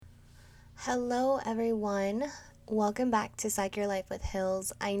Hello, everyone. Welcome back to Psych Your Life with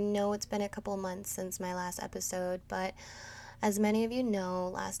Hills. I know it's been a couple months since my last episode, but as many of you know,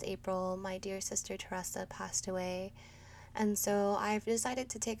 last April, my dear sister Theresa passed away. And so I've decided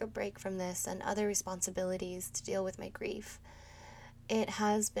to take a break from this and other responsibilities to deal with my grief. It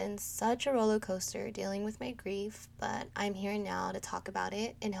has been such a roller coaster dealing with my grief, but I'm here now to talk about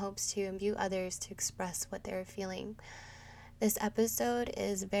it in hopes to imbue others to express what they're feeling. This episode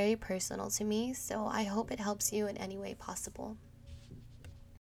is very personal to me, so I hope it helps you in any way possible.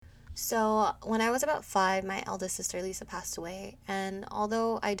 So, when I was about 5, my eldest sister Lisa passed away, and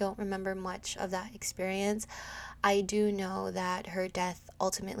although I don't remember much of that experience, I do know that her death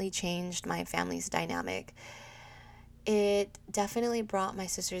ultimately changed my family's dynamic. It definitely brought my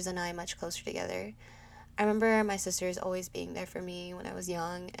sisters and I much closer together. I remember my sisters always being there for me when I was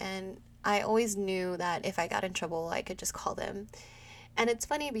young, and I always knew that if I got in trouble, I could just call them. And it's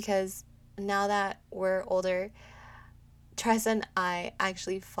funny because now that we're older, Tress and I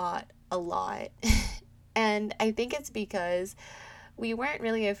actually fought a lot. And I think it's because we weren't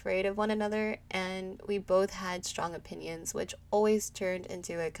really afraid of one another and we both had strong opinions, which always turned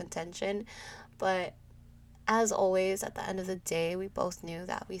into a contention. But as always, at the end of the day, we both knew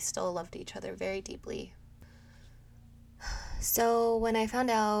that we still loved each other very deeply. So when I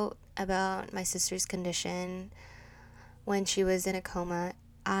found out about my sister's condition when she was in a coma,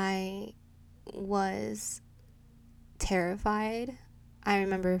 I was terrified. I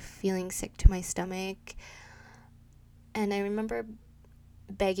remember feeling sick to my stomach, and I remember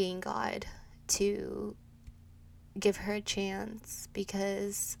begging God to give her a chance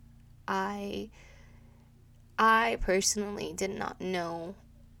because I I personally did not know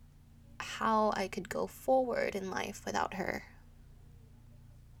how I could go forward in life without her.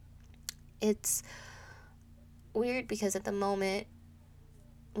 It's weird because at the moment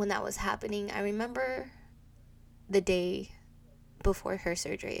when that was happening, I remember the day before her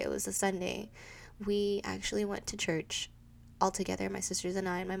surgery. It was a Sunday. We actually went to church all together, my sisters and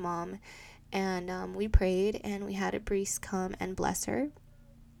I and my mom, and we prayed and we had a priest come and bless her.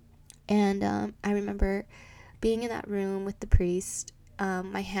 And I remember being in that room with the priest.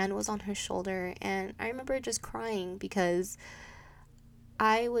 My hand was on her shoulder, and I remember just crying because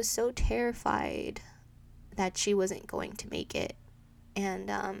I was so terrified that she wasn't going to make it.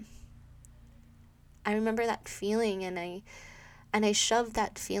 And I remember that feeling, and I shoved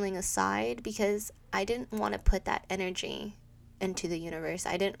that feeling aside because I didn't want to put that energy into the universe.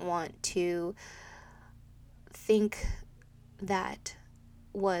 I didn't want to think that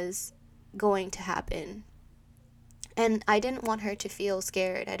was going to happen. And I didn't want her to feel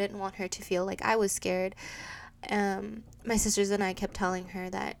scared. I didn't want her to feel like I was scared. My sisters and I kept telling her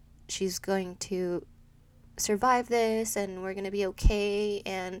that she's going to survive this and we're going to be okay.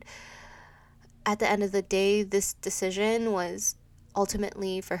 And at the end of the day, this decision was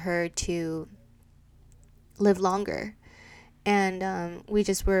ultimately for her to live longer. And we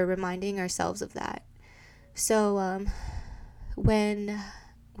just were reminding ourselves of that. So when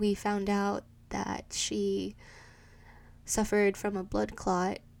we found out that she suffered from a blood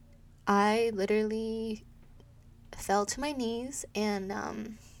clot, I literally fell to my knees, and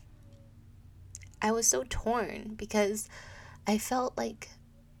I was so torn because I felt like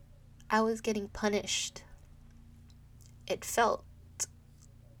I was getting punished. It felt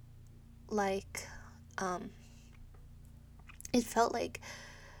like um, it felt like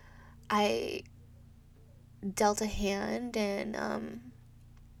I dealt a hand, and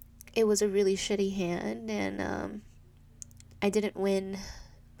it was a really shitty hand, and I didn't win.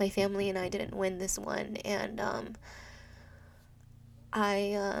 My family and I didn't win this one, and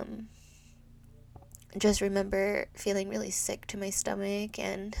I just remember feeling really sick to my stomach,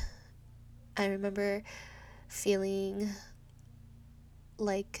 and I remember feeling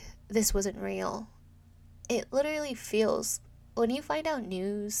like this wasn't real. It literally feels, when you find out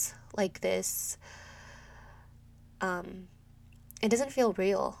news like this, it doesn't feel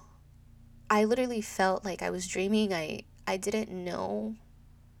real. I literally felt like I was dreaming. I didn't know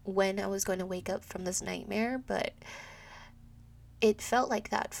when I was going to wake up from this nightmare, but it felt like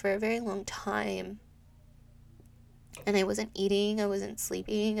that for a very long time. And I wasn't eating, I wasn't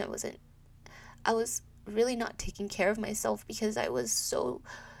sleeping, I was really not taking care of myself because I was so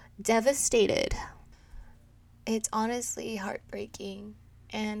devastated. It's honestly heartbreaking.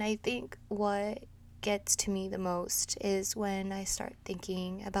 And I think what gets to me the most is when I start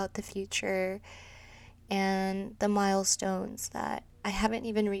thinking about the future and the milestones that I haven't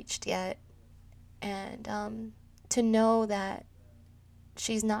even reached yet. And to know that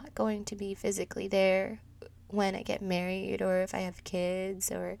she's not going to be physically there when I get married or if I have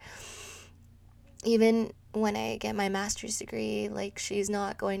kids, or Even when I get my master's degree, like, she's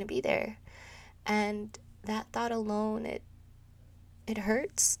not going to be there. And that thought alone, it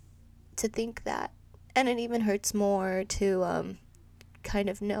hurts to think that. And it even hurts more to kind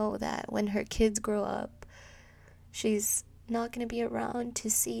of know that when her kids grow up, she's not going to be around to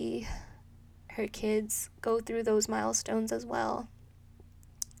see her kids go through those milestones as well.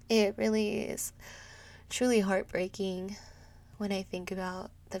 It really is truly heartbreaking when I think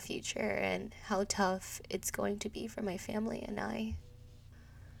about the future and how tough it's going to be for my family and I.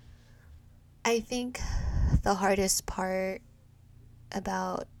 I think the hardest part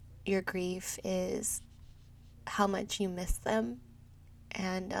about your grief is how much you miss them.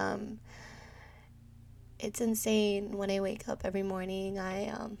 And it's insane when I wake up every morning.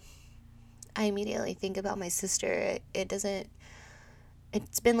 I immediately think about my sister. It doesn't.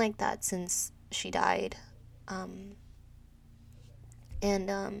 It's been like that since she died, um,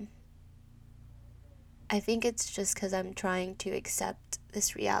 and I think it's just because I'm trying to accept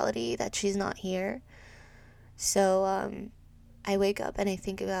this reality that she's not here. So I wake up and I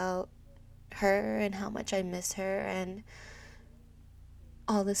think about her and how much I miss her and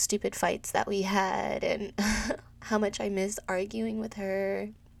all the stupid fights that we had and how much I miss arguing with her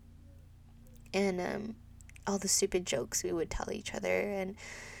and all the stupid jokes we would tell each other. And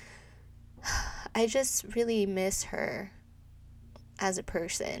I just really miss her as a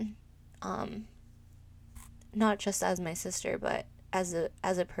person, um, not just as my sister, but as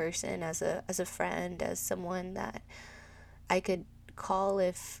a person, as a friend, as someone that I could call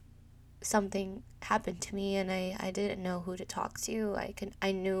if something happened to me and I didn't know who to talk to.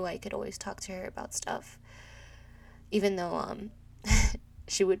 I knew I could always talk to her about stuff, even though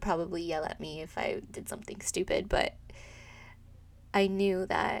she would probably yell at me if I did something stupid, but I knew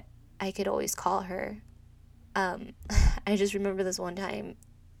that I could always call her. Um, I just remember this one time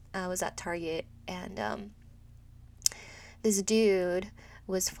I was at Target and this dude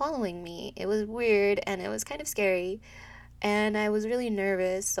was following me. It was weird and it was kind of scary. And I was really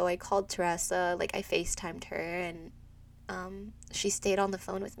nervous, so I called Theresa. Like, I FaceTimed her, and she stayed on the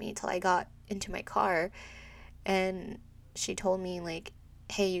phone with me till I got into my car. And she told me, like,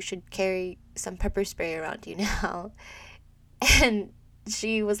 hey, you should carry some pepper spray around you now. And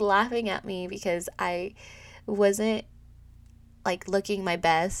she was laughing at me because I wasn't, like, looking my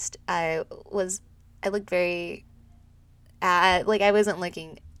best. I looked very, like, I wasn't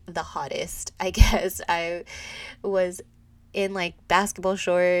looking the hottest, I guess. I was in like basketball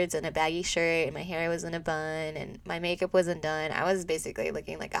shorts and a baggy shirt, and my hair was in a bun, and my makeup wasn't done. I was basically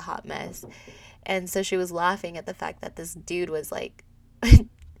looking like a hot mess. And so she was laughing at the fact that this dude was like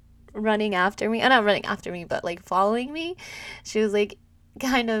running after me. Not running after me, but like following me. She was like,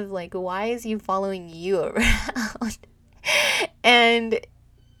 kind of like, why is he following you around? And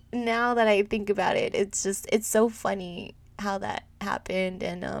now that I think about it, it's so funny how that happened.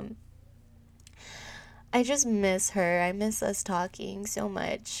 And I just miss her. I miss us talking so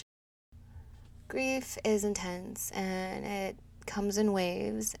much. Grief is intense and it comes in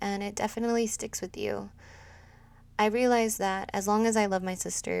waves and it definitely sticks with you. I realize that as long as I love my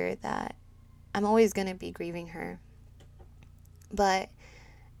sister, that I'm always going to be grieving her. But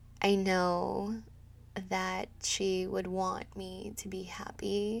I know that she would want me to be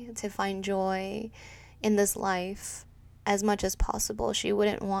happy, to find joy in this life as much as possible. She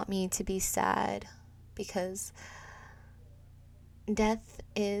wouldn't want me to be sad because death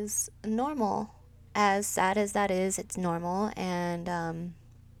is normal. As sad as that is, it's normal, and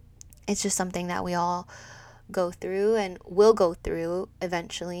it's just something that we all go through and will go through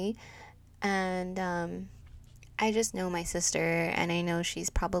eventually. And I just know my sister, and I know she's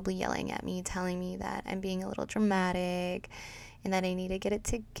probably yelling at me, telling me that I'm being a little dramatic and that I need to get it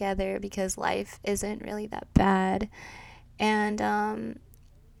together because life isn't really that bad. And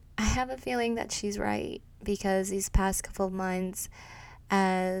I have a feeling that she's right because these past couple of months,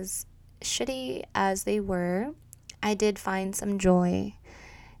 as shitty as they were, I did find some joy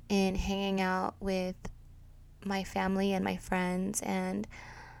in hanging out with my family and my friends. And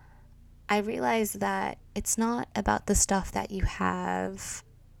I realized that it's not about the stuff that you have,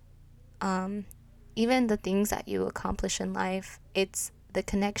 even the things that you accomplish in life, it's the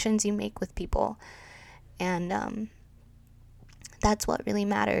connections you make with people. And that's what really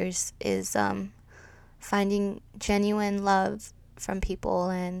matters is finding genuine love from people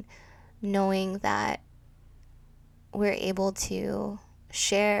and knowing that we're able to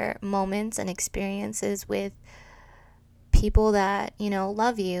share moments and experiences with people that,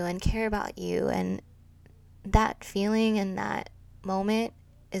 love you and care about you. And that feeling and that moment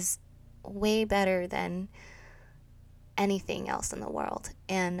is way better than anything else in the world.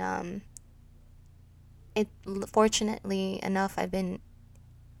 And fortunately enough, I've been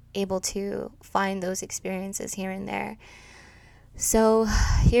able to find those experiences here and there. So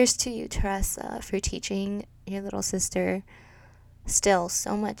here's to you, Teresa, for teaching your little sister still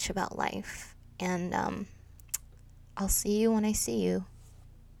so much about life. And I'll see you when I see you.